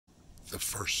The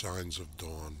first signs of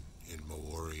dawn in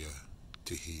Moorea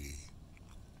Tahiti.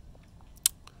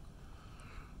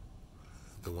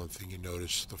 The one thing you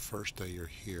notice the first day you're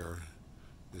here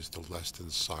is the less than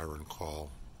siren call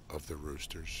of the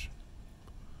roosters.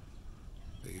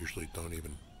 They usually don't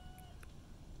even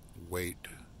wait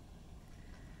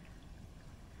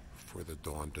for the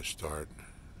dawn to start.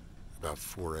 About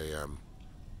 4 a.m.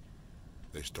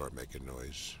 they start making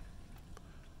noise.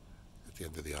 At the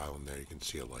end of the island there you can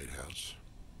see a lighthouse.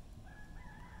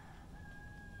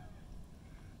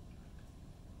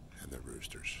 And the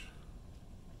roosters.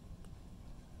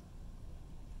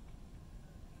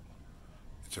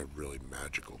 It's a really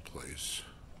magical place.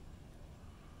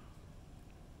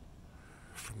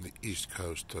 From the east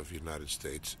coast of the United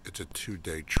States, it's a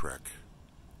 2-day trek.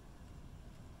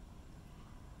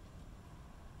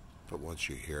 But once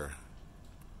you're here,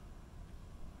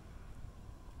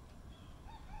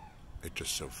 it's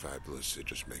just so fabulous, it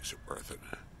just makes it worth it.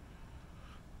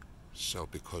 So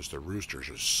because the roosters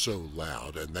are so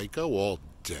loud, and they go all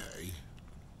day,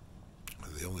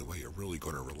 the only way you're really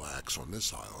going to relax on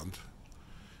this island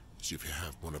is if you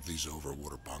have one of these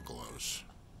overwater bungalows.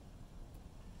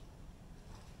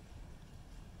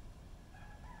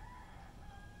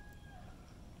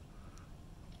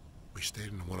 We stayed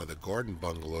in one of the garden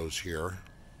bungalows here,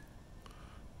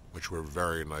 which were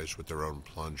very nice with their own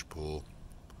plunge pool.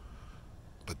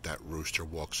 But that rooster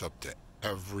walks up to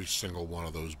every single one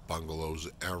of those bungalows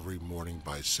every morning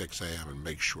by 6 a.m. and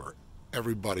makes sure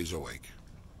everybody's awake.